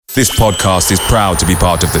This podcast is proud to be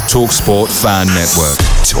part of the TalkSport Fan Network.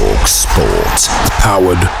 TalkSport.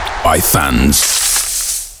 Powered by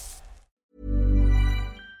fans.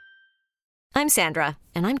 I'm Sandra,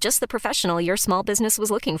 and I'm just the professional your small business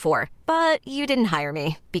was looking for. But you didn't hire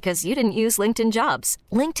me because you didn't use LinkedIn Jobs.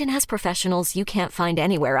 LinkedIn has professionals you can't find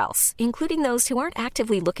anywhere else, including those who aren't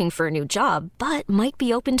actively looking for a new job, but might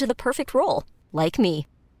be open to the perfect role, like me.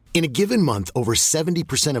 In a given month, over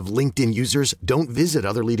 70% of LinkedIn users don't visit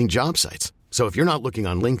other leading job sites. So if you're not looking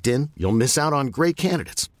on LinkedIn, you'll miss out on great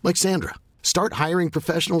candidates like Sandra. Start hiring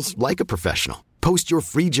professionals like a professional. Post your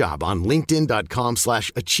free job on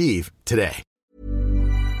linkedin.com/achieve today.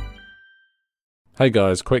 Hey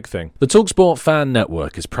guys, quick thing. The TalkSport Fan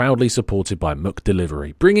Network is proudly supported by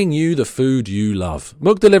McDelivery, bringing you the food you love.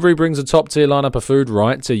 McDelivery brings a top-tier lineup of food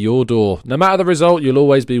right to your door. No matter the result, you'll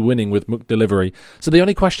always be winning with McDelivery. So the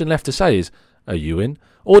only question left to say is, are you in?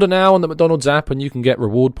 Order now on the McDonald's app and you can get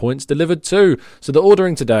reward points delivered too. So the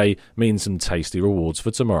ordering today means some tasty rewards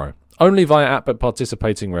for tomorrow. Only via app at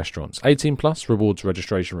participating restaurants. 18 plus, rewards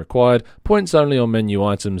registration required. Points only on menu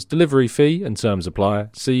items. Delivery fee and terms apply.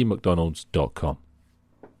 See mcdonalds.com.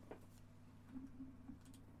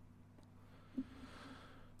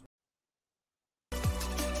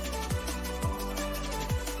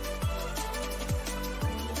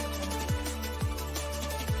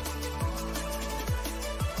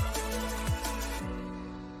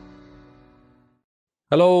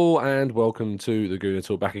 Hello and welcome to the Gooner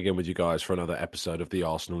Talk, back again with you guys for another episode of the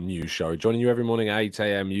Arsenal News Show. Joining you every morning at 8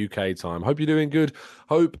 a.m. UK time. Hope you're doing good.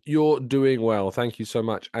 Hope you're doing well. Thank you so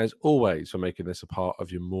much, as always, for making this a part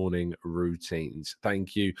of your morning routines.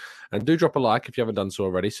 Thank you. And do drop a like if you haven't done so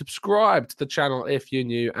already. Subscribe to the channel if you're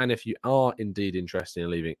new. And if you are indeed interested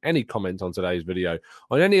in leaving any comment on today's video,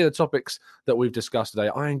 on any of the topics that we've discussed today,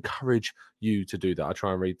 I encourage you to do that. I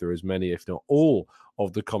try and read through as many, if not all,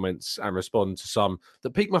 of the comments and respond to some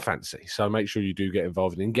that pique my fancy. So make sure you do get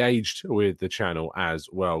involved and engaged with the channel as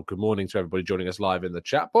well. Good morning to everybody joining us live in the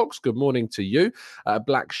chat box. Good morning to you.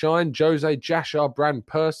 Black Shine, Jose, Jashar, Brand,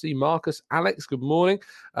 Percy, Marcus, Alex, good morning.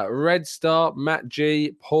 Red Star, Matt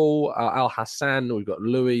G, Paul, Al Hassan. We've got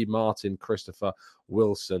Louis, Martin, Christopher,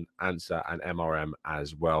 Wilson, Answer, and MRM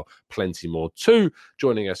as well. Plenty more too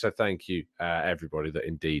joining us. So thank you, everybody that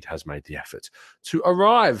indeed has made the effort to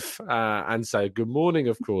arrive and say good morning,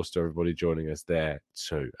 of course, to everybody joining us there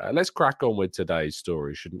too. Let's crack on with today's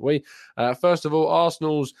story, shouldn't we? First of all,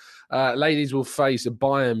 Arsenal's ladies will face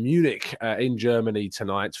Bayern Munich in Germany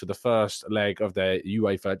tonight for the first leg of their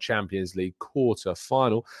UEFA Champions League quarter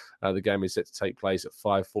final. The game is set to take place at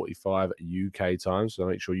 5:45 UK time, so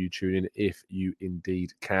make sure you tune in if you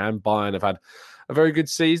indeed can. Bayern have had a very good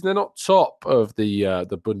season. They're not top of the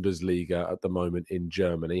Bundesliga at the moment in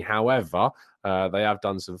Germany. However, they have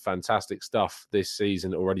done some fantastic stuff this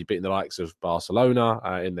season, already beating the likes of Barcelona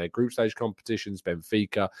in their group stage competitions,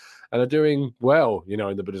 Benfica, and are doing well, in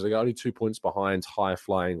the Bundesliga, only 2 points behind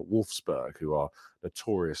high-flying Wolfsburg, who are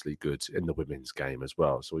notoriously good in the women's game as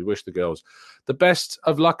well. So we wish the girls the best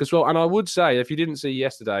of luck as well. And I would say, if you didn't see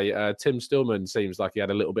yesterday, Tim Stillman seems like he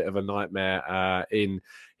had a little bit of a nightmare in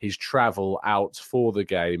his travel out for the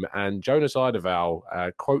game. And Jonas Eidevall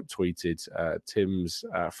quote tweeted Tim's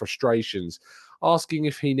frustrations, asking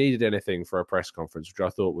if he needed anything for a press conference, which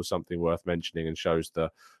I thought was something worth mentioning and shows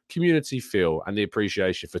the community feel and the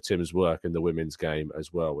appreciation for Tim's work in the women's game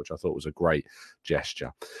as well, which I thought was a great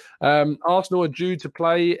gesture. Arsenal are due to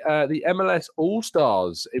play the MLS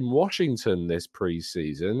All-Stars in Washington this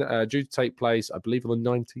pre-season, due to take place, I believe, on the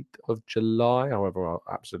 19th of July. However,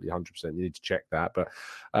 absolutely 100%, you need to check that.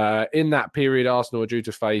 But in that period, Arsenal are due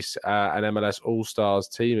to face an MLS All-Stars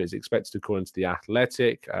team. It's expected, according to The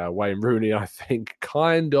Athletic, Wayne Rooney, I think,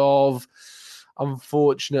 kind of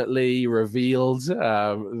unfortunately revealed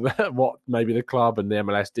what maybe the club and the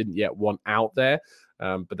MLS didn't yet want out there.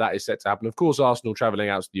 But that is set to happen. Of course, Arsenal travelling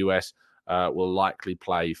out to the US will likely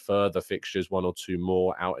play further fixtures, one or two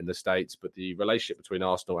more out in the States. But the relationship between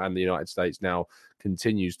Arsenal and the United States now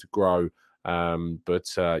continues to grow.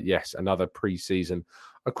 Yes, another pre-season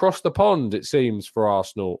across the pond, it seems, for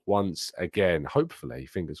Arsenal once again. Hopefully,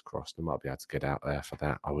 fingers crossed, I might be able to get out there for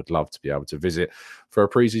that. I would love to be able to visit for a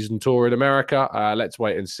pre-season tour in America. Let's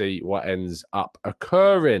wait and see what ends up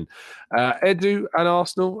occurring. Edu and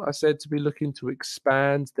Arsenal are said to be looking to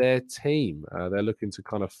expand their team. They're looking to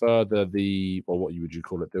kind of further the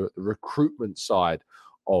recruitment side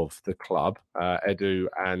of the club, Edu,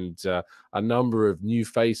 and a number of new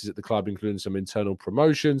faces at the club, including some internal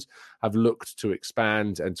promotions, have looked to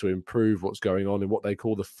expand and to improve what's going on in what they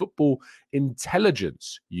call the Football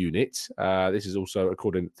Intelligence Unit. This is also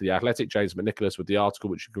according to The Athletic, James McNicholas with the article,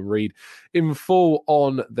 which you can read in full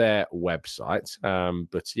on their website.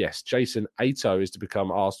 But yes, Jason Ato is to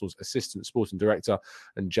become Arsenal's assistant sporting director,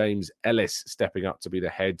 and James Ellis stepping up to be the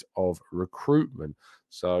head of recruitment.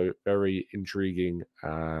 So very intriguing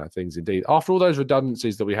things indeed. After all those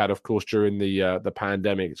redundancies that we had, of course, during the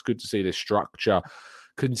pandemic, it's good to see this structure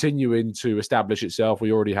continuing to establish itself.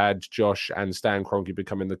 We already had Josh and Stan Kroenke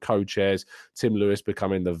becoming the co-chairs, Tim Lewis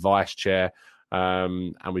becoming the vice chair,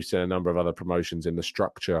 and we've seen a number of other promotions in the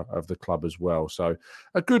structure of the club as well. So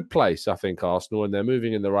a good place, I think, Arsenal, and they're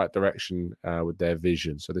moving in the right direction with their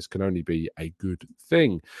vision. So this can only be a good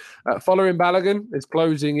thing. Following Balogun is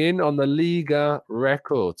closing in on the Liga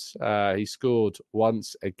records. He scored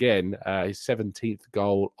once again, his 17th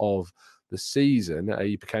goal of the season.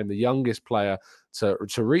 He became the youngest player to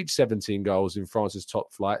reach 17 goals in France's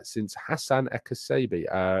top flight since Hassan Ekasebi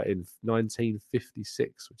in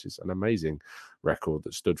 1956, which is an amazing record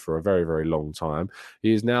that stood for a very, very long time.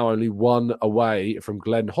 He is now only one away from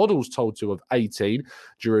Glenn Hoddle's total of 18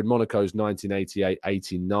 during Monaco's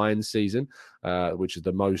 1988-89 season, which is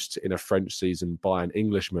the most in a French season by an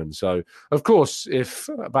Englishman. So, of course, if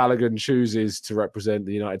Balogun chooses to represent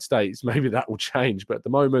the United States, maybe that will change. But at the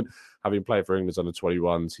moment, having played for England's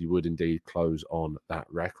under-21s, he would indeed close on that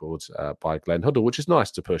record by Glenn Hoddle, which is nice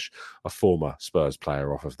to push a former Spurs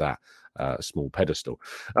player off of that small pedestal.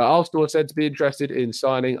 Arsenal are said to be interested in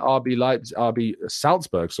signing RB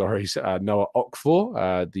Salzburg, Noah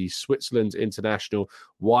Okafor, the Switzerland international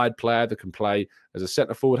wide player that can play as a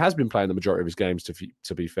centre forward, has been playing the majority of his games,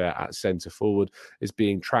 to be fair, at centre forward, is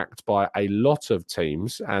being tracked by a lot of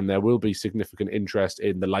teams, and there will be significant interest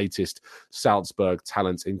in the latest Salzburg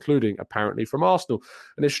talent, including apparently from Arsenal.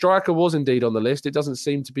 And if striker was indeed on the list, it doesn't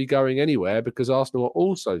seem to be going anywhere, because Arsenal are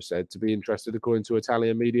also said to be interested, according to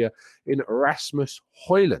Italian media, in Rasmus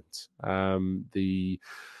Højlund,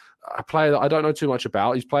 a player that I don't know too much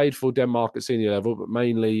about. He's played for Denmark at senior level, but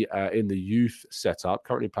mainly in the youth setup,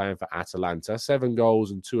 currently playing for Atalanta. 7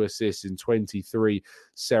 goals and 2 assists in 23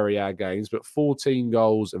 Serie A games, but 14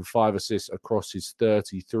 goals and 5 assists across his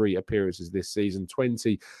 33 appearances this season,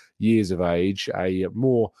 20 years of age, a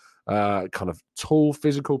more kind of tall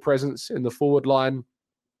physical presence in the forward line.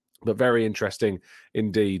 But very interesting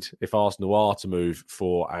indeed if Arsenal are to move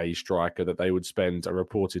for a striker, that they would spend a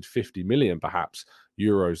reported 50 million, perhaps,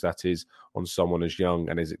 euros, that is, on someone as young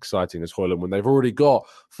and as exciting as Højlund when they've already got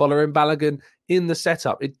following Balogun in the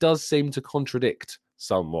setup. It does seem to contradict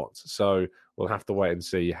somewhat. So we'll have to wait and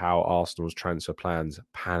see how Arsenal's transfer plans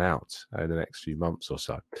pan out in the next few months or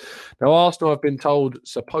so. Now, Arsenal have been told,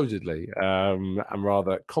 supposedly, and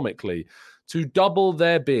rather comically, to double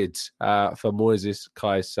their bid for Moises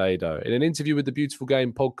Caicedo. In an interview with the Beautiful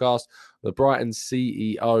Game podcast, the Brighton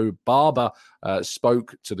CEO, Barber,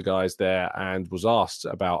 spoke to the guys there and was asked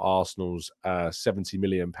about Arsenal's £70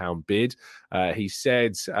 million bid. He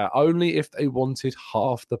said only if they wanted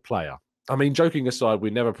half the player. I mean, joking aside, we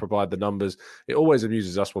never provide the numbers. It always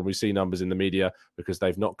amuses us when we see numbers in the media because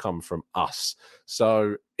they've not come from us.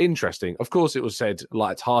 So interesting. Of course, it was said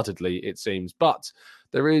lightheartedly, it seems, but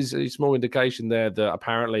there is a small indication there that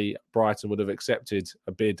apparently Brighton would have accepted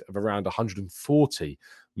a bid of around 140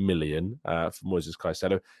 million for Moises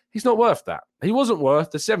Caicedo. He's not worth that. He wasn't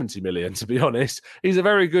worth the 70 million, to be honest. He's a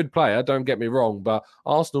very good player, don't get me wrong, but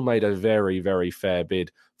Arsenal made a very, very fair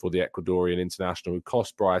bid for the Ecuadorian international, who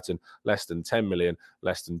cost Brighton less than 10 million,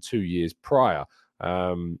 less than 2 years prior.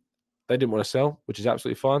 They didn't want to sell, which is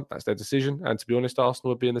absolutely fine. That's their decision. And to be honest, Arsenal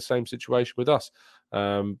would be in the same situation with us.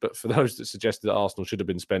 But for those that suggested that Arsenal should have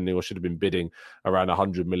been spending or should have been bidding around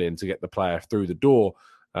 100 million to get the player through the door,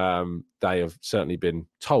 they have certainly been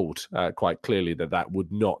told quite clearly that that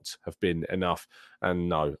would not have been enough. And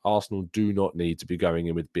no, Arsenal do not need to be going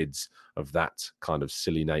in with bids of that kind of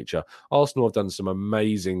silly nature. Arsenal have done some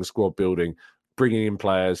amazing squad building, bringing in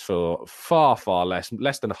players for far, far less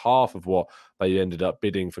than half of what they ended up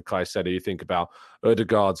bidding for Caicedo. You think about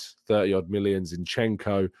Ødegaard's 30-odd million,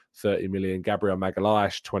 Zinchenko, 30 million, Gabriel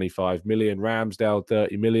Magalhaes, 25 million, Ramsdale,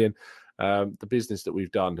 30 million. The business that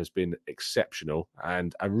we've done has been exceptional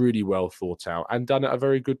and really well thought out and done at a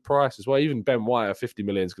very good price as well. Even Ben White at 50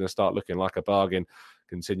 million is going to start looking like a bargain,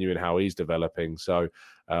 continuing how he's developing. So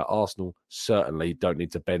Arsenal certainly don't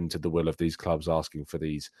need to bend to the will of these clubs asking for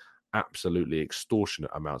these absolutely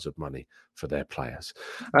extortionate amounts of money for their players.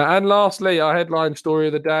 And lastly, our headline story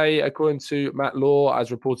of the day, according to Matt Law, as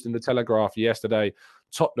reported in the Telegraph yesterday,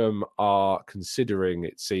 Tottenham are considering,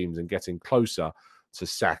 it seems, and getting closer to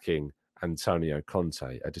sacking Antonio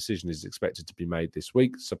Conte. A decision is expected to be made this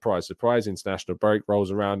week. Surprise, surprise, international break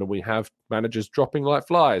rolls around and we have managers dropping like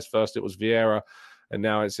flies. First it was Vieira, and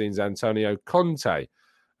now it seems Antonio Conte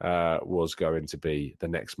was going to be the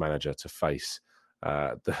next manager to face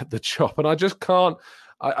the job. And I just can't,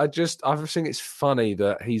 I think it's funny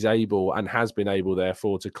that he's able and has been able,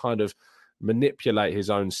 therefore, to kind of manipulate his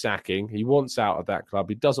own sacking. He wants out of that club.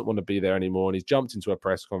 He doesn't want to be there anymore. And he's jumped into a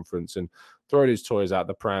press conference and thrown his toys out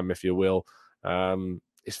the pram, if you will.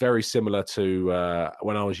 It's very similar to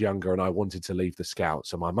when I was younger and I wanted to leave the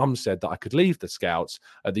Scouts. And my mum said that I could leave the Scouts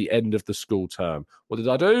at the end of the school term. What did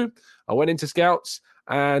I do? I went into Scouts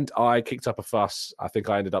and I kicked up a fuss. I think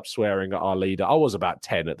I ended up swearing at our leader. I was about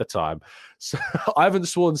 10 at the time. So I haven't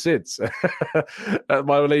sworn since at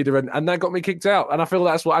my leader. And that got me kicked out. And I feel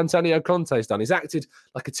that's what Antonio Conte's done. He's acted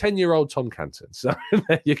like a 10-year-old Tom Canton. So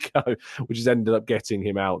there you go, which has ended up getting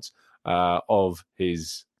him out of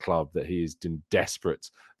his club that he is desperate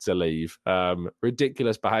to leave.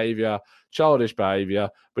 Ridiculous behaviour, childish behaviour,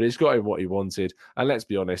 but it's got him what he wanted. And let's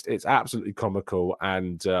be honest, it's absolutely comical.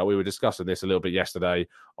 And we were discussing this a little bit yesterday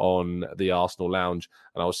on the Arsenal Lounge,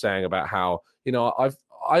 and I was saying about how,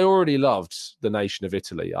 I already loved the nation of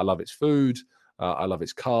Italy. I love its food. I love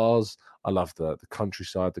its cars. I love the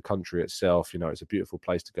countryside, the country itself. It's a beautiful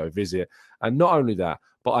place to go visit. And not only that,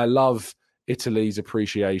 but I love Italy's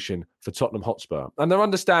appreciation for Tottenham Hotspur and their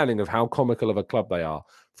understanding of how comical of a club they are.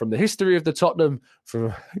 From the history of the Tottenham,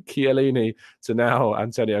 from Chiellini to now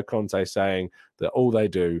Antonio Conte saying that all they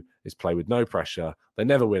do is play with no pressure. They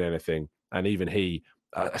never win anything. And even he,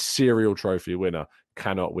 a serial trophy winner,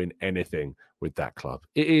 cannot win anything with that club.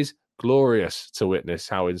 It is glorious to witness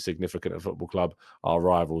how insignificant a football club our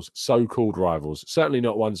rivals, so-called rivals, certainly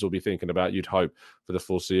not ones we'll be thinking about, you'd hope, for the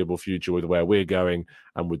foreseeable future with where we're going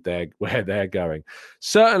and with where they're going.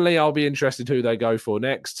 Certainly, I'll be interested who they go for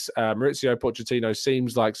next. Mauricio Pochettino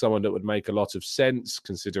seems like someone that would make a lot of sense,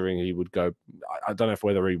 considering he would go, I don't know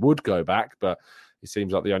whether he would go back, but he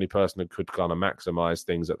seems like the only person that could kind of maximise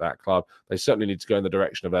things at that club. They certainly need to go in the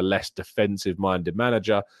direction of a less defensive-minded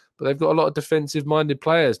manager, but they've got a lot of defensive-minded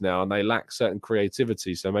players now, and they lack certain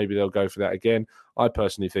creativity, so maybe they'll go for that again. I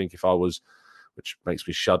personally think if I was, which makes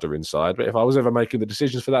me shudder inside, but if I was ever making the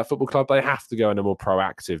decisions for that football club, they have to go in a more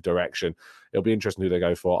proactive direction. It'll be interesting who they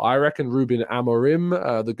go for. I reckon Ruben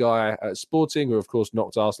Amorim, the guy at Sporting, who of course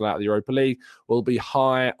knocked Arsenal out of the Europa League, will be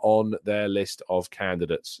high on their list of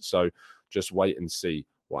candidates. So just wait and see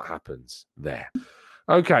what happens there.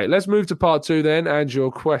 Okay, let's move to part 2 then, and your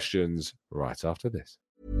questions right after this.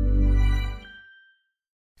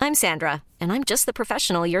 I'm Sandra, and I'm just the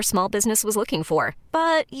professional your small business was looking for.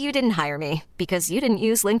 But you didn't hire me because you didn't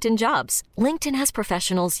use LinkedIn Jobs. LinkedIn has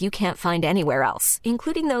professionals you can't find anywhere else,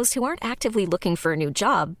 including those who aren't actively looking for a new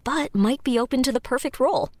job, but might be open to the perfect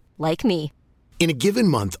role, like me. In a given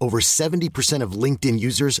month, over 70% of LinkedIn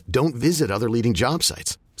users don't visit other leading job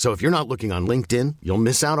sites. So if you're not looking on LinkedIn, you'll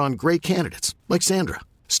miss out on great candidates like Sandra.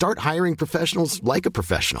 Start hiring professionals like a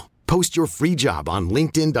professional. Post your free job on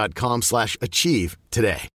linkedin.com/achieve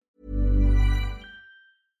today.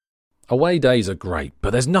 Away days are great, but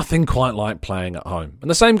there's nothing quite like playing at home. And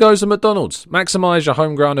the same goes to McDonald's. Maximise your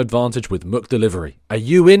home ground advantage with McDelivery. Are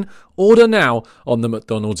you in? Order now on the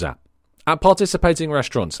McDonald's app. At participating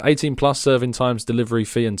restaurants, 18 plus serving times, delivery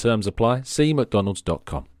fee and terms apply. See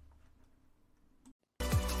mcdonalds.com.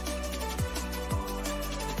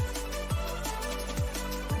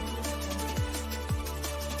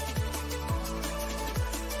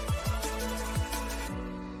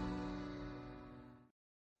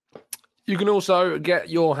 You can also get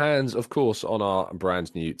your hands, of course, on our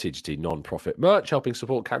brand new TGT non-profit merch, helping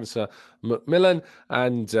support Cancer Macmillan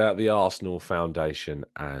and the Arsenal Foundation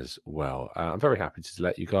as well. I'm very happy to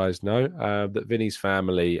let you guys know that Vinny's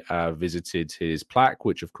family visited his plaque,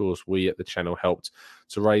 which, of course, we at the channel helped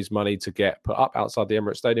to raise money to get put up outside the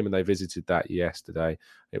Emirates Stadium, and they visited that yesterday.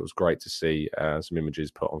 It was great to see some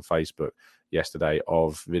images put on Facebook yesterday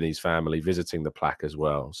of Vinny's family visiting the plaque as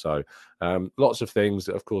well. So lots of things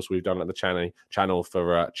that, of course, we've done at the channel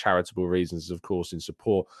for charitable reasons, of course, in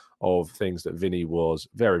support of things that Vinny was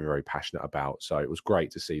very, very passionate about. So it was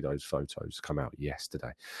great to see those photos come out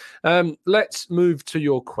yesterday. Let's move to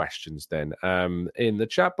your questions then. In the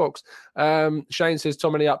chat box, Shane says,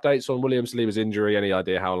 Tom, any updates on William Saliba's injury? Any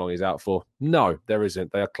idea how long he's out for? No, there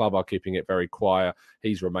isn't. Their club are keeping it very quiet.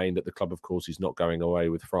 He's remained at the club, of course. He's not going away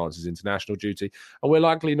with France's international duty. And we're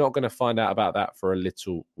likely not going to find out about that for a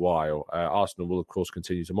little while. Arsenal will, of course,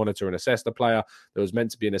 continue to monitor and assess the player. There was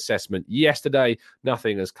meant to be an assessment yesterday.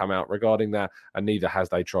 Nothing has come out regarding that, and neither has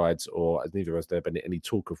they tried, or neither has there been any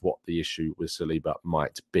talk of what the issue with Saliba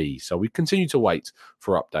might be. So we continue to wait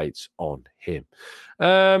for updates on him.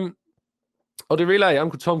 Odi Relay,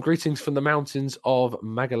 Uncle Tom, greetings from the mountains of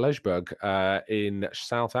Magalhaenburg in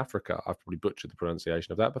South Africa. I've probably butchered the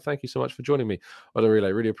pronunciation of that, but thank you so much for joining me, Odi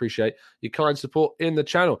Relay. Really appreciate your kind support in the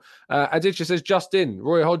channel. Aditya says, just in,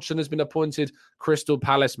 Roy Hodgson has been appointed Crystal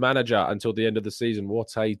Palace manager until the end of the season.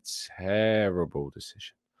 What a terrible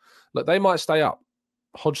decision. Look, they might stay up.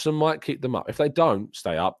 Hodgson might keep them up. If they don't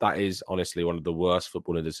stay up, that is honestly one of the worst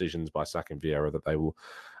footballing decisions by sacking Vieira that they will,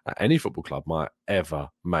 any football club might ever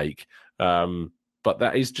make. But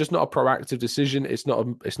that is just not a proactive decision. It's not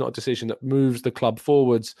a decision that moves the club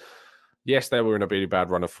forwards. Yes, they were in a really bad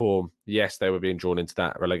run of form. Yes, they were being drawn into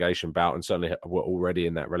that relegation bout and certainly were already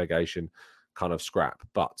in that relegation kind of scrap.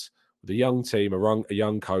 But with a young team, a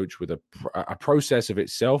young coach with a process of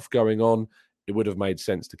itself going on, it would have made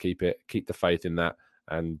sense to keep the faith in that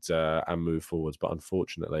and move forwards. But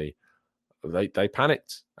unfortunately, they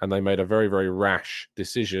panicked and they made a very, very rash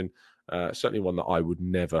decision. Certainly one that I would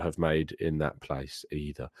never have made in that place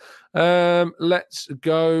either. Let's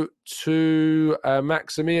go to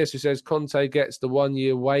Maximius, who says Conte gets the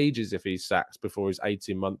 1-year wages if he's sacked before his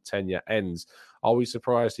 18-month tenure ends. Are we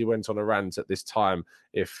surprised he went on a rant at this time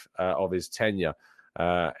of his tenure?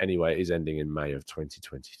 Anyway, it is ending in May of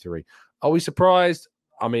 2023. Are we surprised?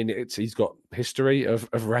 I mean, he's got history of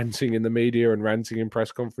ranting in the media and ranting in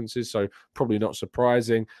press conferences, so probably not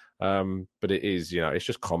surprising. But it is, it's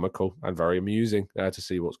just comical and very amusing to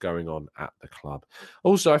see what's going on at the club.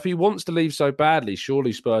 Also, if he wants to leave so badly,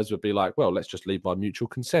 surely Spurs would be like, well, let's just leave by mutual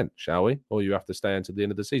consent, shall we? Or you have to stay until the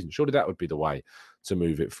end of the season. Surely that would be the way to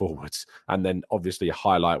move it forwards. And then obviously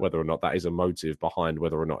highlight whether or not that is a motive behind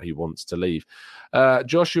whether or not he wants to leave.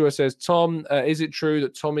 Joshua says, Tom, is it true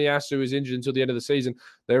that Tomiyasu is injured until the end of the season?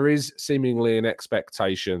 There is seemingly an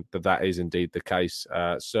expectation that that is indeed the case.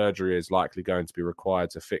 Surgery is likely going to be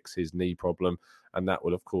required to fix his knee problem, and that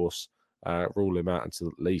will, of course, rule him out until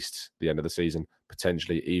at least the end of the season,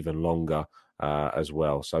 potentially even longer as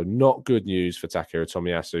well. So not good news for Takehiro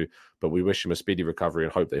Tomiyasu, but we wish him a speedy recovery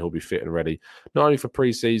and hope that he'll be fit and ready, not only for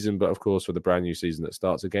pre-season, but of course for the brand new season that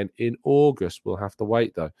starts again in August. We'll have to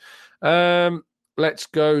wait, though. Let's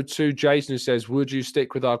go to Jason, who says, would you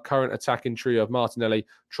stick with our current attacking trio of Martinelli,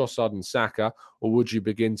 Trossard and Saka, or would you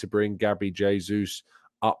begin to bring Gabby Jesus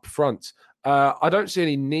up front? I don't see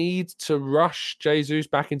any need to rush Jesus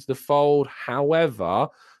back into the fold. However,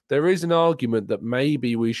 there is an argument that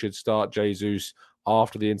maybe we should start Jesus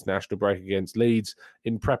after the international break against Leeds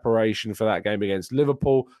in preparation for that game against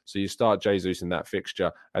Liverpool. So you start Jesus in that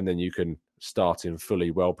fixture, and then you can start him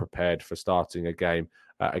fully well prepared for starting a game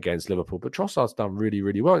against Liverpool. But Trossard's done really,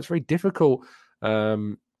 really well. It's very difficult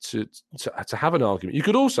to have an argument. You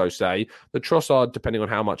could also say that Trossard, depending on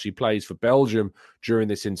how much he plays for Belgium during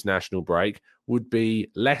this international break, would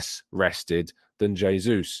be less rested than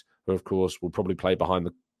Jesus, who, of course, will probably play behind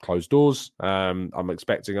the closed doors. I'm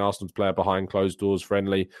expecting Arsenal to play a behind closed doors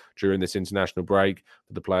friendly during this international break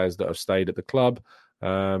for the players that have stayed at the club.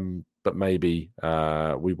 But maybe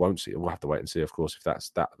we won't see. We'll have to wait and see, of course, if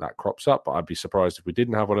that crops up. But I'd be surprised if we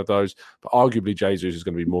didn't have one of those. But arguably, Jesus is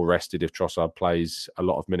going to be more rested if Trossard plays a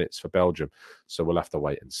lot of minutes for Belgium. So we'll have to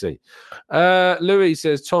wait and see. Louis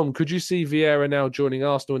says, Tom, could you see Vieira now joining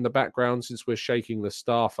Arsenal in the background since we're shaking the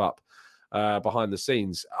staff up behind the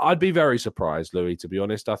scenes? I'd be very surprised, Louis, to be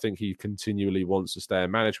honest. I think he continually wants to stay in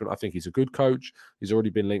management. I think he's a good coach. He's already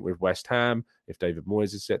been linked with West Ham if David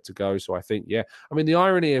Moyes is set to go. So I think, yeah. I mean, the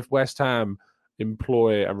irony if West Ham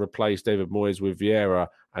employ and replace David Moyes with Vieira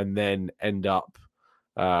and then end up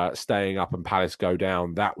staying up and Palace go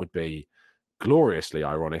down, that would be gloriously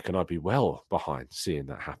ironic, and I'd be well behind seeing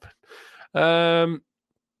that happen.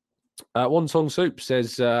 Wonton Soup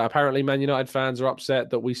says, apparently Man United fans are upset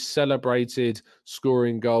that we celebrated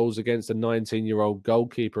scoring goals against a 19-year-old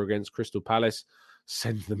goalkeeper against Crystal Palace.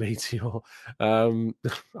 Send the meteor.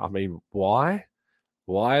 I mean, why?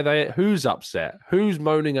 Why are they? Who's upset? Who's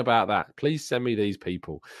moaning about that? Please send me these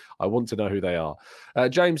people. I want to know who they are.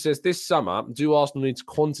 James says, this summer, do Arsenal need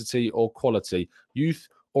quantity or quality, youth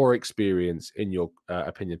or experience, in your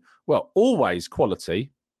opinion? Well, always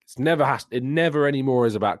quality. It never anymore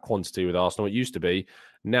is about quantity with Arsenal. It used to be.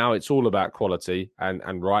 Now it's all about quality,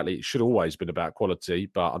 and rightly, it should always been about quality,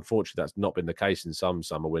 but unfortunately that's not been the case in some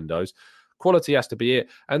summer windows. Quality has to be it.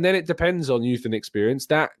 And then it depends on youth and experience.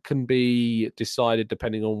 That can be decided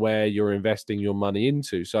depending on where you're investing your money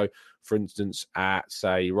into. So, for instance, at,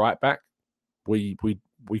 say, right back, we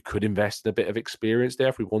could invest in a bit of experience there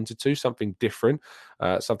if we wanted to, something different,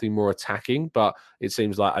 something more attacking. But it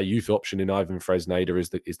seems like a youth option in Ivan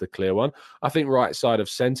Fresneda is the clear one. I think right side of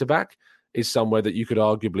centre-back is somewhere that you could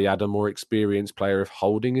arguably add a more experienced player if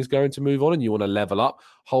Holding is going to move on and you want to level up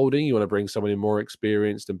Holding. You want to bring someone in more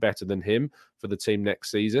experienced and better than him for the team next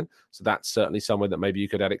season. So that's certainly somewhere that maybe you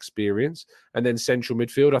could add experience. And then central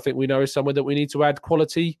midfield, I think we know is somewhere that we need to add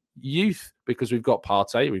quality youth because we've got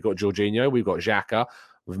Partey, we've got Jorginho, we've got Xhaka,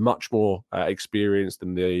 with much more experience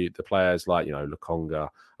than the players like, Lokonga.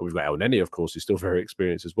 We've got El Neni, of course, who's still very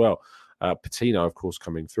experienced as well. Patino, of course,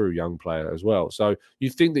 coming through, young player as well. So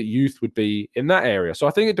you think that youth would be in that area. So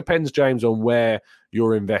I think it depends, James, on where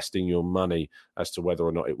you're investing your money as to whether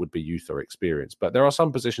or not it would be youth or experience. But there are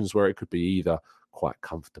some positions where it could be either quite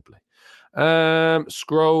comfortably.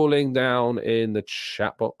 Scrolling down in the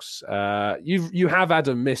chat box, you have,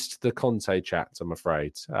 Adam, missed the Conte chat, I'm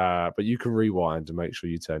afraid, but you can rewind and make sure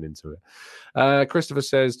you turn into it. Christopher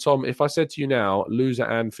says, Tom, if I said to you now, lose at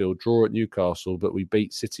Anfield, draw at Newcastle, but we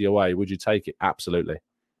beat City away, would you take it? Absolutely.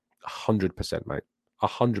 100%, mate.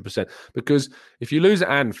 100%. Because if you lose at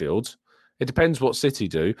Anfield, it depends what City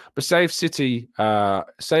do. But say if City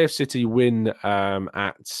win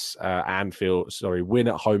at Anfield, win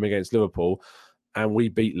at home against Liverpool, and we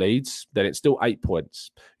beat Leeds, then it's still 8 points.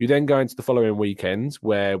 You then go into the following weekend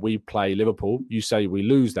where we play Liverpool. You say we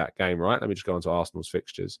lose that game, right? Let me just go on to Arsenal's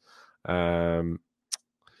fixtures. Say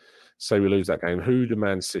we lose that game. Who do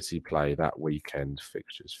Man City play that weekend?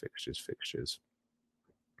 Fixtures.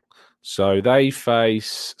 So they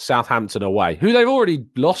face Southampton away, who they've already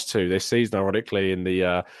lost to this season, ironically, in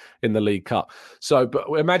the League Cup. So, but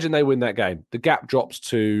imagine they win that game. The gap drops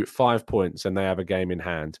to 5 points and they have a game in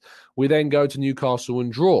hand. We then go to Newcastle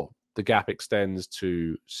and draw. The gap extends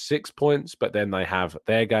to 6 points, but then they have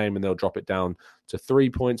their game and they'll drop it down to 3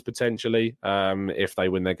 points potentially if they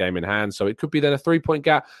win their game in hand. So it could be then a 3-point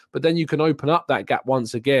gap, but then you can open up that gap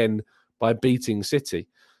once again by beating City.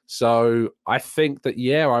 So I think that,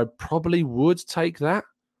 I probably would take that.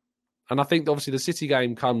 And I think obviously the City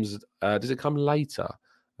game comes, does it come later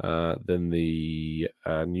than the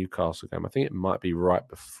Newcastle game? I think it might be right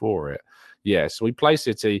before it. Yeah, so we play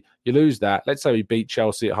City, you lose that. Let's say we beat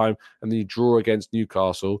Chelsea at home and then you draw against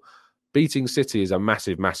Newcastle. Beating City is a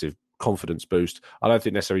massive, massive confidence boost. I don't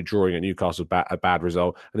think necessarily drawing at Newcastle is a bad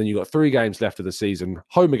result. And then you've got 3 games left of the season.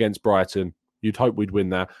 Home against Brighton, you'd hope we'd win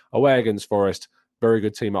that. Away against Forest, very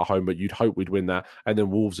good team at home, but you'd hope we'd win that. And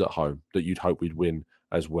then Wolves at home, that you'd hope we'd win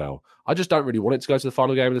as well. I just don't really want it to go to the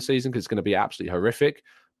final game of the season because it's going to be absolutely horrific.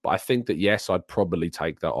 But I think that, yes, I'd probably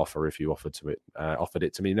take that offer if you offered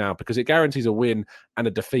it to me now, because it guarantees a win and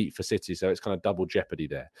a defeat for City. So it's kind of double jeopardy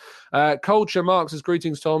there. Culture Mark says,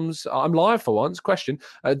 greetings, Toms. I'm live for once. Question,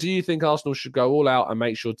 do you think Arsenal should go all out and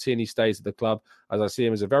make sure Tierney stays at the club, as I see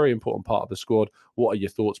him as a very important part of the squad? What are your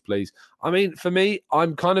thoughts, please? I mean, for me,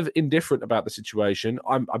 I'm kind of indifferent about the situation.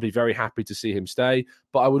 I'd be very happy to see him stay,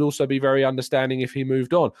 but I would also be very understanding if he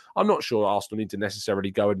moved on. I'm not sure Arsenal need to necessarily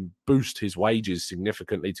go and boost his wages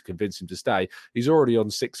significantly to convince him to stay. He's already on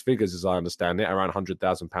 6 figures, as I understand it, around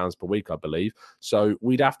 £100,000 per week, I believe. So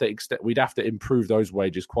we'd have to improve those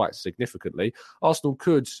wages quite significantly. Arsenal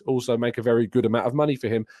could also make a very good amount of money for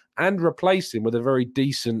him and replace him with a very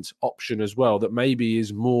decent option as well that maybe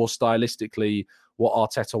is more stylistically what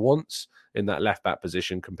Arteta wants in that left-back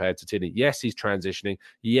position compared to Tierney. Yes, he's transitioning.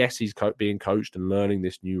 Yes, he's being coached and learning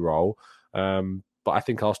this new role. But I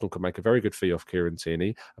think Arsenal could make a very good fee off Kieran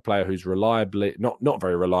Tierney, a player who's reliably not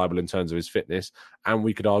very reliable in terms of his fitness, and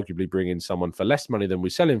we could arguably bring in someone for less money than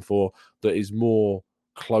we sell him for that is more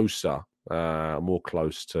close to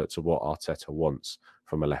what Arteta wants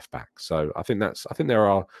from a left back. So I think there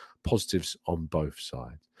are positives on both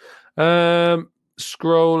sides.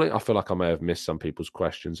 Scrolling, I feel like I may have missed some people's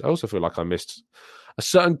questions. I also feel like I missed a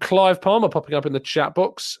certain Clive Palmer popping up in the chat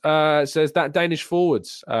box. It says that Danish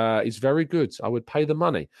forwards is very good. I would pay the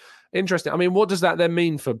money. Interesting. I mean, what does that then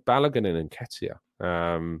mean for Balogun and Nketiah?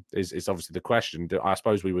 Is obviously the question. I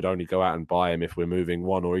suppose we would only go out and buy him if we're moving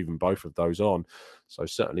one or even both of those on. So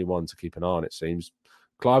certainly one to keep an eye on, it seems.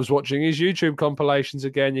 Clive's watching his YouTube compilations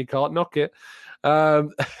again. You can't knock it.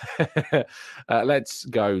 Let's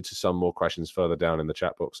go to some more questions further down in the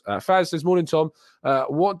chat box. Faz says, morning, Tom.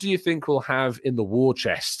 What do you think we'll have in the war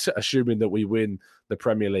chest, assuming that we win the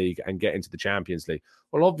Premier League and get into the Champions League?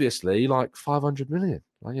 Well, obviously, like 500 million.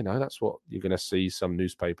 Well, that's what you're going to see some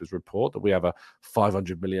newspapers report, that we have a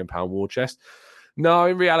 500 million pound war chest. No,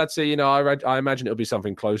 in reality, I imagine it'll be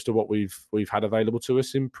something close to what we've had available to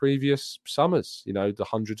us in previous summers. The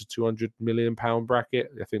 100 to 200 million pound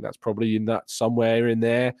bracket. I think that's probably in that somewhere in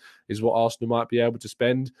there is what Arsenal might be able to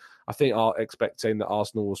spend. I think expecting that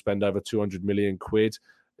Arsenal will spend over 200 million quid.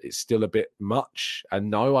 It's still a bit much. And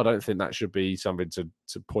no, I don't think that should be something to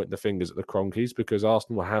point the fingers at the Cronkies, because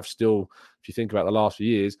Arsenal have still, if you think about the last few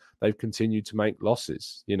years, they've continued to make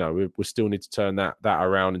losses. We still need to turn that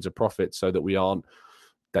around into profit so that we aren't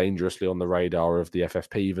dangerously on the radar of the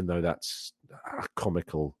FFP, even though that's a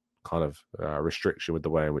comical kind of restriction with the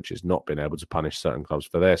way in which it's not been able to punish certain clubs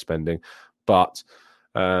for their spending. But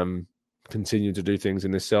continue to do things in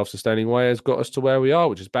this self-sustaining way has got us to where we are,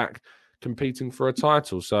 which is back competing for a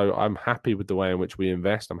title. So I'm happy with the way in which we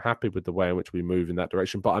invest. I'm happy with the way in which we move in that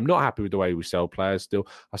direction, but I'm not happy with the way we sell players still.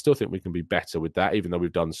 I still think we can be better with that, even though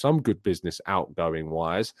we've done some good business outgoing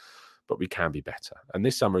wise, but we can be better. And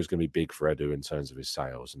this summer is going to be big for Edu in terms of his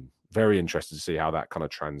sales, and very interested to see how that kind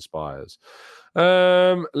of transpires.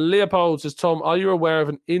 Leopold says, Tom, are you aware of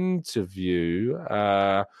an interview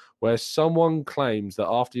where someone claims that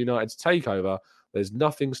after United's takeover, there's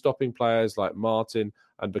nothing stopping players like Martin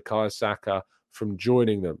and Bukayo Saka from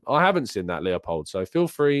joining them? I haven't seen that, Leopold, so feel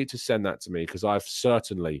free to send that to me, because I've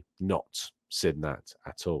certainly not seen that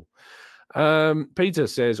at all. Peter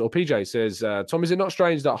says, or PJ says, Tom, is it not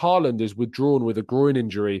strange that Haaland is withdrawn with a groin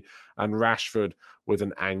injury and Rashford with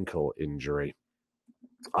an ankle injury?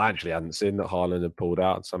 I actually hadn't seen that Haaland had pulled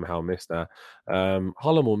out and somehow missed that.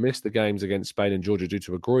 Haaland will miss the games against Spain and Georgia due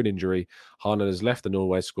to a groin injury. Haaland has left the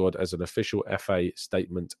Norway squad, as an official FA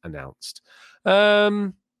statement announced.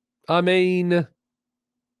 I mean,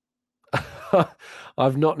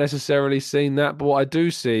 I've not necessarily seen that, but what I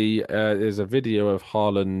do see is a video of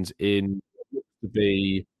Haaland in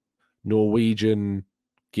the Norwegian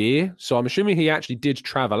gear. So I'm assuming he actually did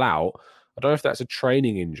travel out. I don't know if that's a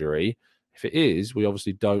training injury. If it is, we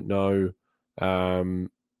obviously don't know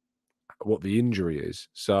what the injury is.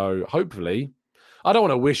 So hopefully, I don't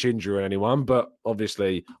want to wish injury on anyone, but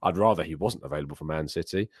obviously I'd rather he wasn't available for Man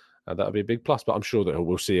City. That would be a big plus, but I'm sure that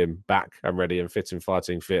we'll see him back and ready and fit and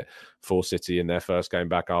fighting fit for City in their first game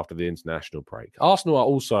back after the international break. Arsenal are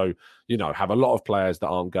also, have a lot of players that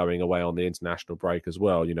aren't going away on the international break as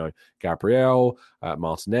well. Gabriel,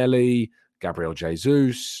 Martinelli, Gabriel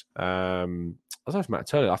Jesus. I don't know if Matt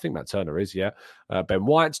Turner. I think Matt Turner is, yeah. Ben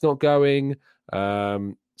White's not going.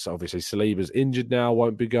 So obviously Saliba's injured now,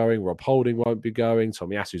 won't be going. Rob Holding won't be going.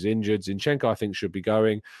 Tomiyasu's injured. Zinchenko, I think, should be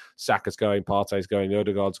going. Saka's going. Partey's going.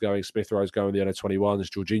 Odegaard's going. Smith Rowe's going with the under-21s.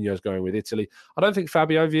 Jorginho's going with Italy. I don't think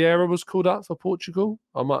Fabio Vieira was called up for Portugal.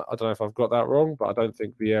 I don't know if I've got that wrong, but I don't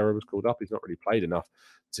think Vieira was called up. He's not really played enough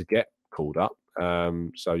to get called up.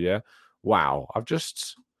 So yeah, wow. I've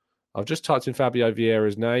just typed in Fabio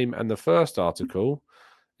Vieira's name, and the first article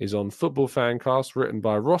is on Football Fancast, written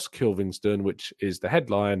by Ross Kilvingston, which is the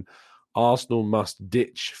headline, Arsenal must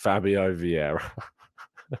ditch Fabio Vieira.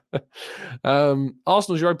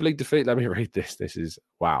 Arsenal's Europa League defeat. Let me read this. This is,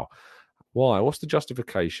 wow. Why? What's the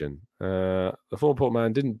justification? The former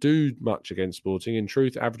Portman didn't do much against Sporting. In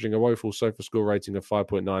truth, averaging a woeful SOFA score rating of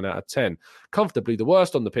 5.9 out of 10. Comfortably the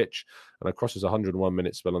worst on the pitch. And across his 101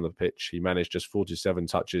 minute spell on the pitch, he managed just 47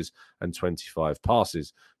 touches and 25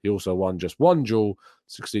 passes. He also won just one duel,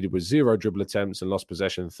 succeeded with 0 dribble attempts, and lost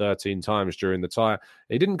possession 13 times during the tie.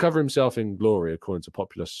 He didn't cover himself in glory, according to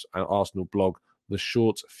popular Arsenal blog The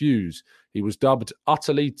Short Fuse. He was dubbed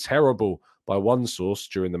utterly terrible by one source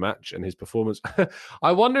during the match, and his performance.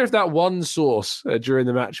 I wonder if that one source during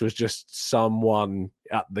the match was just someone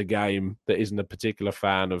at the game that isn't a particular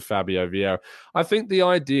fan of Fabio Vieira. I think the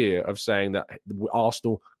idea of saying that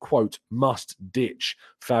Arsenal, quote, must ditch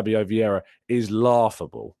Fabio Vieira is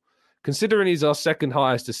laughable, considering he's our second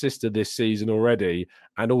highest assister this season already,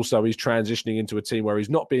 and also he's transitioning into a team where he's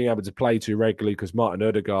not being able to play too regularly because Martin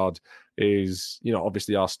Odegaard is,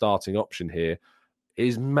 obviously our starting option here,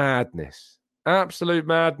 is madness. Absolute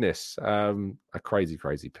madness. A crazy,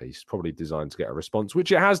 crazy piece. Probably designed to get a response,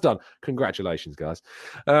 which it has done. Congratulations, guys.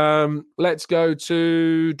 Let's go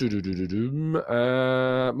to...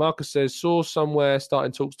 Marcus says, saw somewhere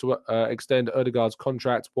starting talks to extend Odegaard's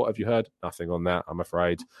contract. What have you heard? Nothing on that, I'm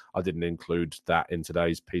afraid. I didn't include that in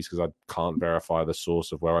today's piece because I can't verify the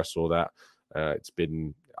source of where I saw that.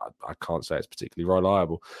 I can't say it's particularly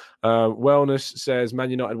reliable. Wellness says, Man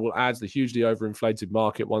United will add the hugely overinflated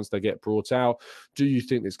market once they get brought out. Do you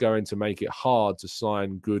think it's going to make it hard to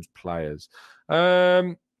sign good players?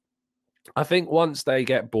 I think once they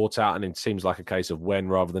get bought out, and it seems like a case of when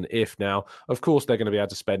rather than if now, of course they're going to be able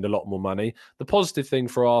to spend a lot more money. The positive thing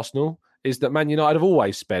for Arsenal is that Man United have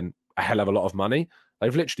always spent a hell of a lot of money.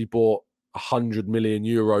 They've literally bought 100 million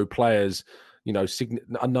euro players,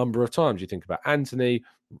 a number of times. You think about Antony,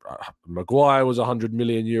 Maguire was a 100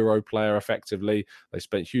 million euro player effectively. They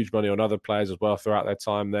spent huge money on other players as well throughout their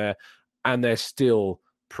time there, and they're still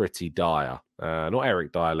pretty dire. Not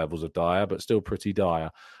Eric Dyer levels of dire, but still pretty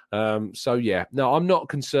dire. So yeah, no, I'm not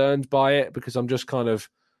concerned by it because I'm just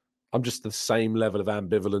the same level of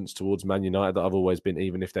ambivalence towards Man United that I've always been,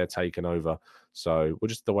 even if they're taken over. So we'll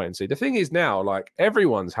just have to wait and see. The thing is now, like,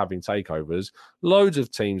 everyone's having takeovers. Loads of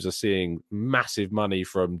teams are seeing massive money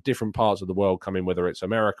from different parts of the world come in, whether it's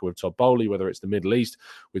America with Todd Bowley, whether it's the Middle East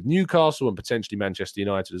with Newcastle and potentially Manchester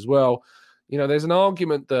United as well. There's an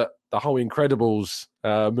argument that the whole Incredibles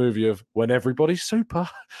movie of when everybody's super,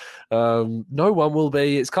 no one will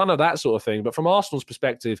be. It's kind of that sort of thing. But from Arsenal's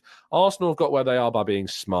perspective, Arsenal have got where they are by being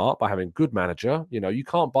smart, by having a good manager. You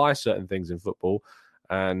can't buy certain things in football.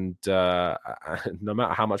 And no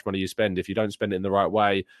matter how much money you spend, if you don't spend it in the right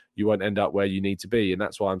way, you won't end up where you need to be. And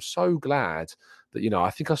that's why I'm so glad that, I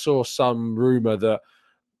think I saw some rumour that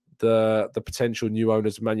the potential new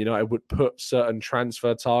owners of Man United would put certain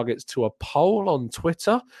transfer targets to a poll on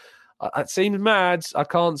Twitter. It seems mad. I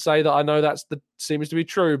can't say that I know seems to be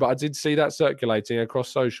true, but I did see that circulating across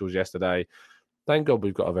socials yesterday. Thank God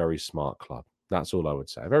we've got a very smart club. That's all I would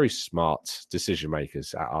say. Very smart decision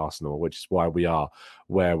makers at Arsenal, which is why we are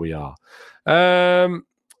where we are.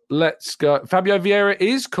 Let's go. Fabio Vieira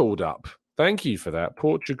is called up. Thank you for that.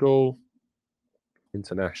 Portugal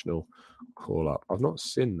international call up. I've not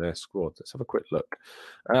seen their squad. Let's have a quick look.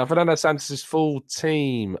 Fernando Santos' full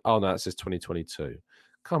team. Oh no, it says 2022.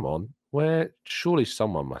 Come on, surely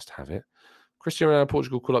someone must have it. Cristiano Ronaldo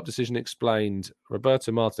Portugal call up decision explained.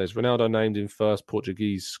 Roberto Martinez, Ronaldo named in first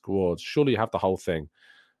Portuguese squad. Surely you have the whole thing.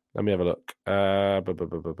 Let me have a look.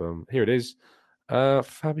 Here it is.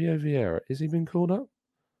 Fabio Vieira. Has he been called up?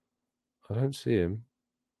 I don't see him.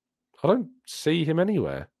 I don't see him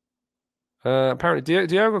anywhere. Apparently,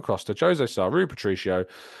 Diogo Costa, Jose Sá, Rui Patricio,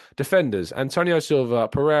 defenders, Antonio Silva,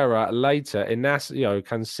 Pereira, Leite, Inacio,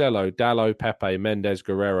 Cancelo, Dalot, Pepe, Mendes,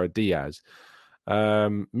 Guerrero, Diaz.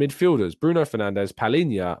 Midfielders, Bruno Fernandes,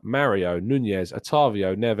 Palhinha, Mario, Nunez,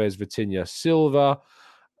 Otavio, Neves, Vitinha, Silva.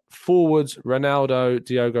 Forwards, Ronaldo,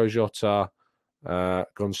 Diogo Jota,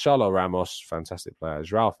 Gonçalo Ramos, fantastic players,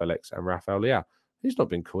 João Felix and Rafael Leao. He's not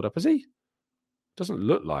been called up, has he? Doesn't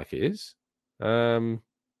look like it is.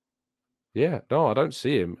 Yeah, no, I don't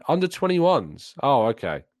see him. Under 21s. Oh,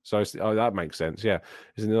 okay. So that makes sense. Yeah,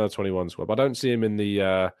 he's in the under 21 squad. But I don't see him in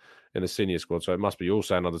the senior squad. So it must be you're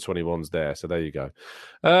saying under 21s there. So there you go.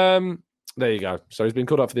 There you go. So he's been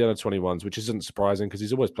called up for the under 21s, which isn't surprising because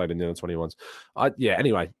he's always played in the under 21s.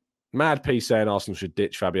 Anyway, mad piece saying Arsenal should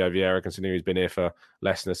ditch Fabio Vieira, considering he's been here for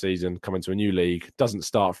less than a season, coming to a new league. Doesn't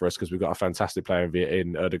start for us because we've got a fantastic player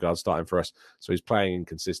in Ødegaard starting for us. So he's playing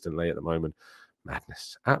inconsistently at the moment.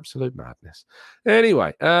 Madness. Absolute madness.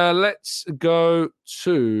 Anyway, let's go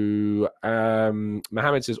to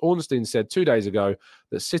Mohammed says, Ornstein said 2 days ago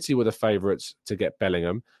that City were the favourites to get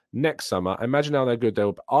Bellingham next summer. Imagine how they're good.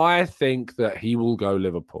 I think that he will go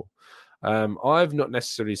Liverpool. I've not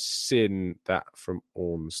necessarily seen that from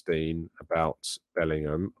Ornstein about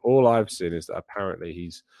Bellingham. All I've seen is that apparently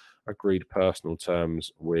he's agreed personal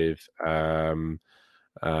terms with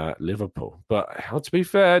Liverpool. But to be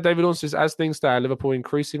fair, David Ornstein says, as things stand, Liverpool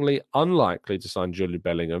increasingly unlikely to sign Jude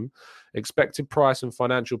Bellingham. Expected price and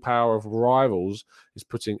financial power of rivals is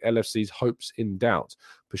putting LFC's hopes in doubt.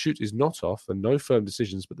 Pursuit is not off and no firm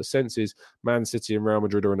decisions, but the sense is Man City and Real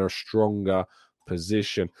Madrid are in a stronger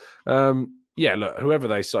position. Look,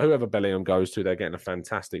 whoever Bellingham goes to, they're getting a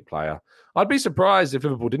fantastic player. I'd be surprised if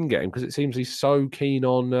Liverpool didn't get him because it seems he's so keen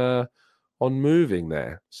on moving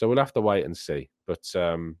there. So we'll have to wait and see. But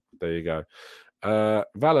there you go.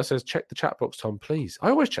 Vala says, check the chat box, Tom, please. I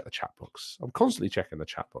always check the chat box. I'm constantly checking the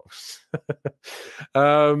chat box.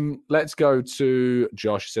 Let's go to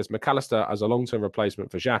Josh. He says, McAllister as a long-term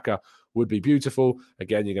replacement for Xhaka would be beautiful.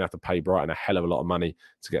 Again, you're going to have to pay Brighton a hell of a lot of money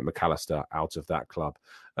to get McAllister out of that club.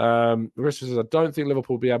 Marissa says, I don't think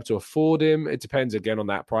Liverpool will be able to afford him. It depends again on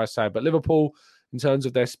that price tag. But Liverpool, in terms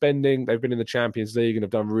of their spending, they've been in the Champions League and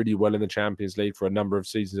have done really well in the Champions League for a number of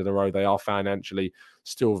seasons in a row. They are financially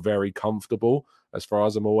still very comfortable, as far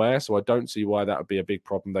as I'm aware. So I don't see why that would be a big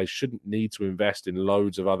problem. They shouldn't need to invest in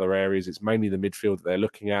loads of other areas. It's mainly the midfield that they're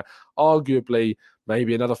looking at. Arguably,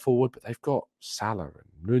 maybe another forward, but they've got Salah and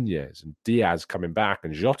Nunez and Diaz coming back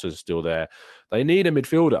and Jota's still there. They need a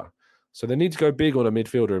midfielder. So they need to go big on a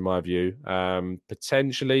midfielder, in my view.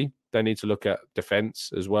 Potentially, they need to look at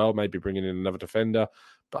defence as well, maybe bringing in another defender.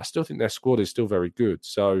 But I still think their squad is still very good.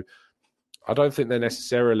 So I don't think they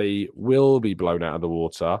necessarily will be blown out of the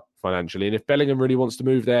water financially. And if Bellingham really wants to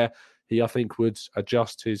move there, he, I think, would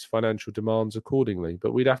adjust his financial demands accordingly.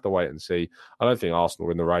 But we'd have to wait and see. I don't think Arsenal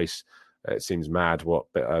are in the race. It seems mad what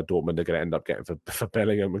Dortmund are going to end up getting for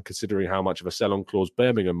Bellingham, and considering how much of a sell-on clause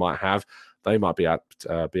Birmingham might have, they might be able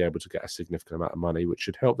to get a significant amount of money, which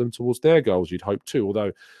should help them towards their goals, you'd hope too.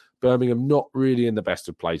 Although Birmingham not really in the best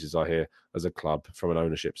of places, I hear, as a club from an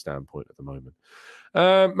ownership standpoint at the moment.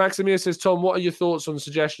 Maximia says, Tom, what are your thoughts on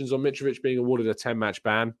suggestions on Mitrovic being awarded a 10-match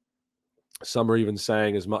ban? Some are even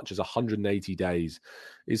saying as much as 180 days.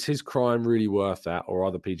 Is his crime really worth that, or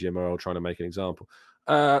are the PGMOL trying to make an example?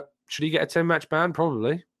 Should he get a 10-match ban?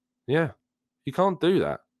 Probably. Yeah. You can't do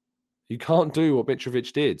that. You can't do what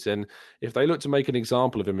Mitrovic did. And if they look to make an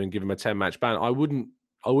example of him and give him a 10-match ban, I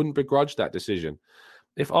wouldn't begrudge that decision.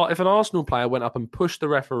 If an Arsenal player went up and pushed the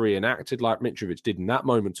referee and acted like Mitrovic did in that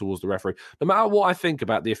moment towards the referee, no matter what I think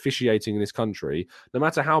about the officiating in this country, no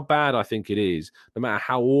matter how bad I think it is, no matter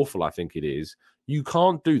how awful I think it is, you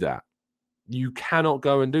can't do that. You cannot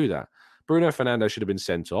go and do that. Bruno Fernandes should have been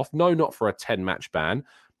sent off. No, not for a 10-match ban.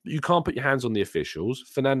 You can't put your hands on the officials.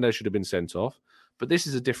 Fernandes should have been sent off. But this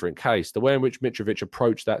is a different case. The way in which Mitrovic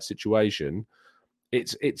approached that situation,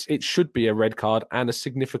 it should be a red card and a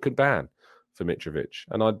significant ban for Mitrovic.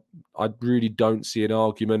 And I really don't see an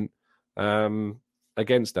argument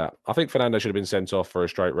against that. I think Fernandes should have been sent off for a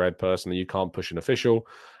straight red. Personally, you can't push an official.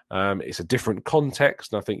 It's a different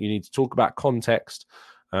context, and I think you need to talk about context.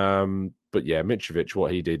 But yeah, Mitrovic,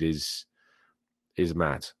 what he did is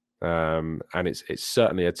mad. And it's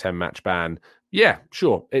certainly a 10-match ban. Yeah,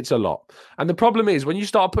 sure, it's a lot. And the problem is when you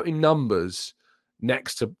start putting numbers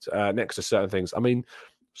next to certain things. I mean,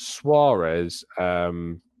 Suarez, how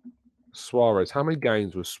many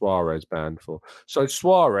games was Suarez banned for? So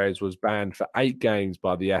Suarez was banned for 8 games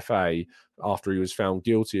by the FA after he was found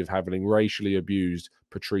guilty of having racially abused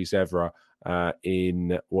Patrice Evra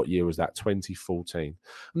in, what year was that? 2014.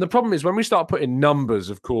 And the problem is when we start putting numbers,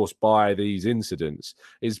 of course, by these incidents,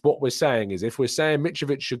 is what we're saying is if we're saying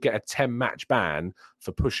Mitrovic should get a 10-match ban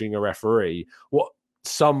for pushing a referee, what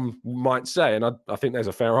some might say, and I think there's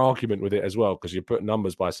a fair argument with it as well, because you put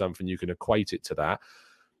numbers by something, you can equate it to that.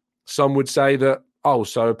 Some would say that,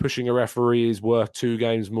 so pushing a referee is worth 2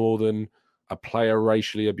 games more than a player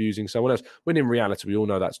racially abusing someone else. When in reality, we all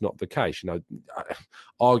know that's not the case.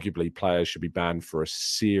 Arguably, players should be banned for a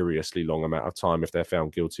seriously long amount of time if they're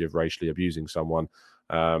found guilty of racially abusing someone.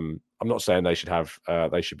 I'm not saying they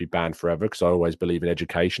should be banned forever, because I always believe in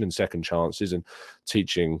education and second chances and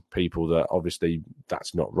teaching people that obviously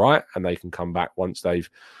that's not right and they can come back once they've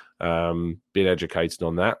been educated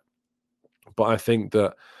on that. But I think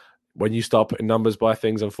that when you start putting numbers by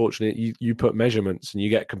things, unfortunately, you put measurements and you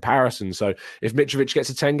get comparisons. So if Mitrovic gets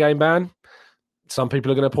a 10-game ban, some people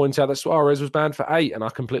are going to point out that Suarez was banned for 8, and I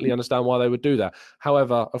completely understand why they would do that.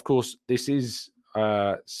 However, of course, this is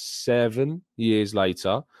 7 years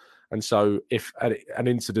later. And so if an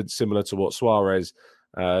incident similar to what Suarez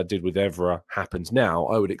did with Evra happens now,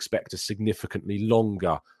 I would expect a significantly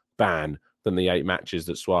longer ban than the 8 matches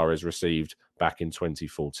that Suarez received back in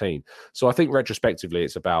 2014. So I think retrospectively,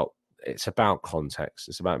 it's about context.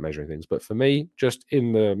 It's about measuring things. But for me, just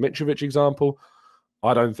in the Mitrovic example,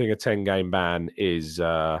 I don't think a 10-game ban is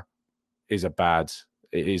an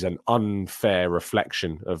unfair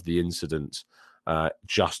reflection of the incident.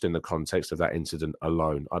 Just in the context of that incident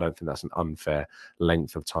alone, I don't think that's an unfair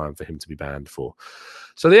length of time for him to be banned for.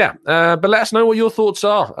 So yeah, but let us know what your thoughts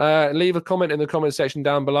are. Leave a comment in the comment section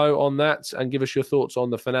down below on that and give us your thoughts on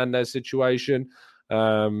the Fernandes situation.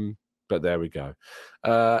 But there we go.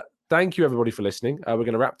 Thank you, everybody, for listening. We're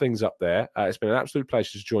going to wrap things up there. It's been an absolute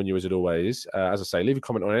pleasure to join you, as it always. As I say, leave a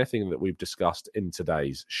comment on anything that we've discussed in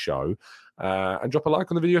today's show. And drop a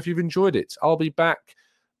like on the video if you've enjoyed it. I'll be back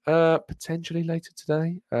potentially later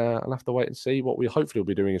today. I'll have to wait and see. What we hopefully will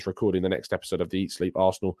be doing is recording the next episode of the Eat, Sleep,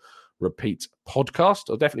 Arsenal Repeat podcast.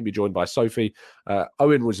 I'll definitely be joined by Sophie.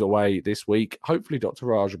 Owen was away this week. Hopefully Dr.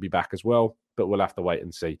 Raj will be back as well, but we'll have to wait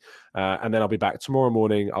and see. And then I'll be back tomorrow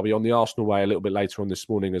morning. I'll be on the Arsenal way a little bit later on this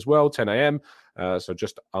morning as well, 10 a.m. So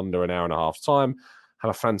just under an hour and a half time. Have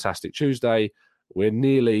a fantastic Tuesday. We're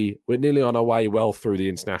nearly on our way well through the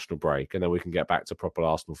international break, and then we can get back to proper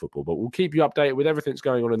Arsenal football. But we'll keep you updated with everything that's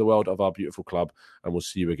going on in the world of our beautiful club, and we'll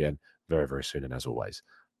see you again very, very soon. And as always,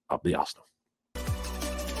 up the Arsenal.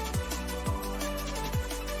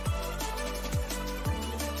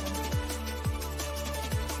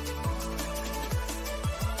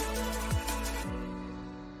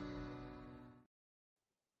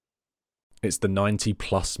 It's the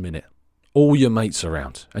 90-plus minute. All your mates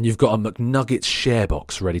around, and you've got a McNuggets share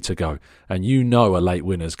box ready to go, and you know a late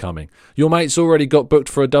winner's coming. Your mate's already got booked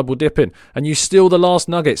for a double dipping, and you steal the last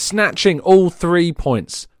nugget, snatching all 3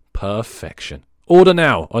 points. Perfection. Order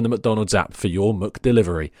now on the McDonald's app for your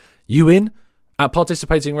McDelivery. You in? At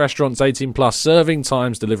participating restaurants, 18 plus, serving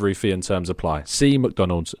times, delivery fee and terms apply. See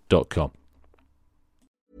mcdonalds.com.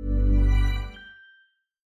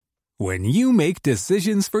 When you make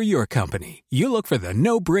decisions for your company, you look for the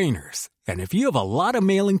no-brainers. And if you have a lot of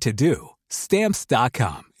mailing to do,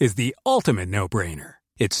 Stamps.com is the ultimate no-brainer.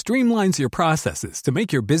 It streamlines your processes to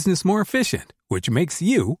make your business more efficient, which makes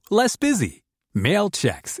you less busy. Mail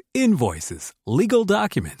checks, invoices, legal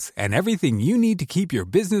documents, and everything you need to keep your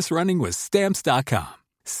business running with Stamps.com.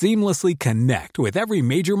 Seamlessly connect with every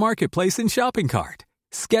major marketplace and shopping cart.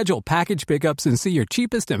 Schedule package pickups and see your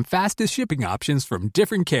cheapest and fastest shipping options from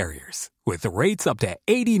different carriers, with rates up to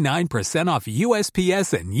 89% off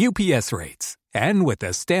USPS and UPS rates. And with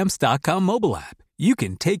the Stamps.com mobile app, you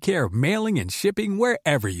can take care of mailing and shipping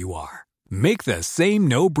wherever you are. Make the same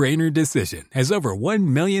no-brainer decision as over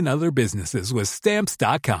 1 million other businesses with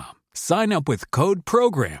Stamps.com. Sign up with code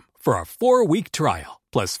PROGRAM for a 4-week trial,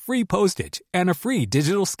 plus free postage and a free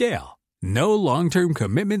digital scale. No long-term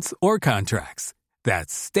commitments or contracts.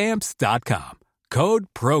 That's Stamps.com. Code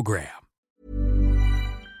PROGRAM.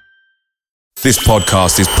 This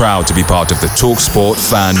podcast is proud to be part of the TalkSport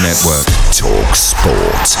Fan Network.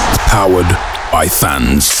 TalkSport. Powered by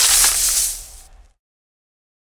fans.